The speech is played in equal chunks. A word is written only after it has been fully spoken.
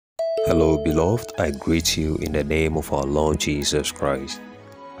Hello, beloved. I greet you in the name of our Lord Jesus Christ.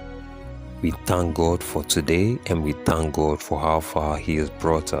 We thank God for today, and we thank God for how far He has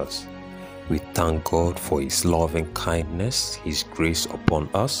brought us. We thank God for His loving kindness, His grace upon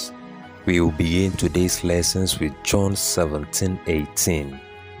us. We will begin today's lessons with John 17:18,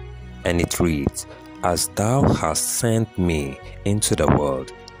 and it reads, "As thou hast sent me into the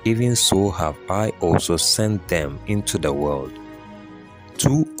world, even so have I also sent them into the world."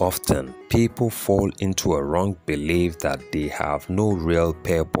 Too often, people fall into a wrong belief that they have no real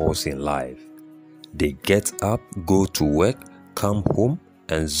purpose in life. They get up, go to work, come home,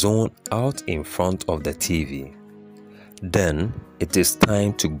 and zone out in front of the TV. Then, it is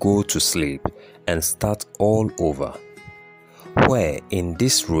time to go to sleep and start all over. Where in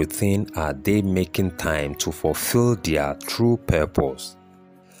this routine are they making time to fulfill their true purpose?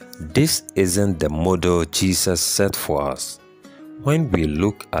 This isn't the model Jesus set for us. When we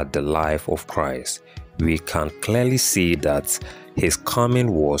look at the life of Christ, we can clearly see that His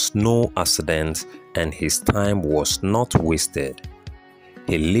coming was no accident and His time was not wasted.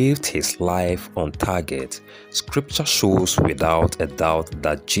 He lived His life on target. Scripture shows without a doubt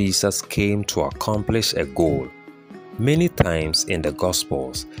that Jesus came to accomplish a goal. Many times in the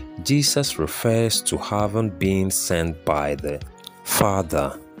Gospels, Jesus refers to having been sent by the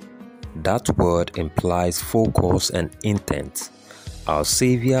Father. That word implies focus and intent. Our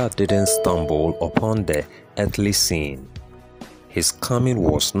Savior didn't stumble upon the earthly scene. His coming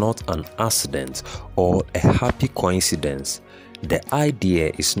was not an accident or a happy coincidence. The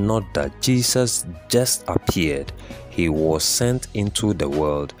idea is not that Jesus just appeared. He was sent into the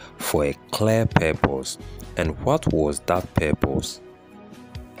world for a clear purpose. And what was that purpose?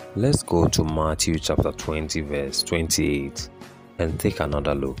 Let's go to Matthew chapter 20 verse 28 and take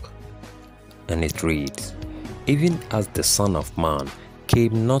another look. And it reads, "Even as the Son of Man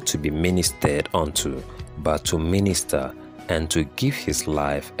came not to be ministered unto, but to minister, and to give His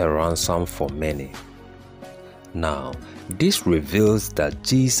life a ransom for many." Now, this reveals that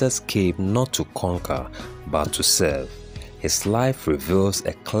Jesus came not to conquer, but to serve. His life reveals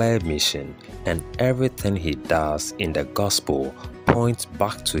a clear mission, and everything He does in the gospel points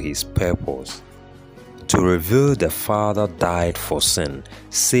back to His purpose. To reveal the Father died for sin,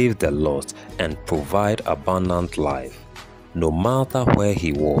 save the lost, and provide abundant life. No matter where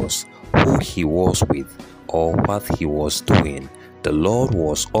He was, who He was with, or what He was doing, the Lord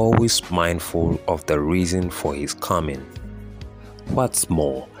was always mindful of the reason for His coming. What's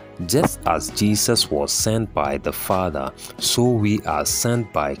more, just as Jesus was sent by the Father, so we are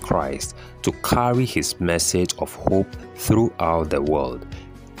sent by Christ to carry His message of hope throughout the world.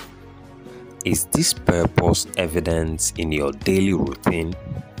 Is this purpose evident in your daily routine?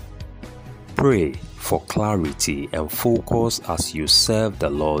 Pray for clarity and focus as you serve the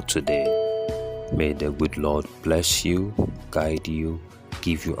Lord today. May the good Lord bless you, guide you,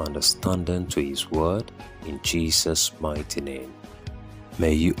 give you understanding to His word in Jesus' mighty name.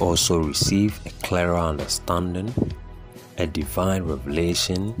 May you also receive a clearer understanding, a divine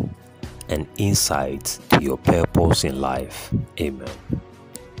revelation, and insight to your purpose in life. Amen.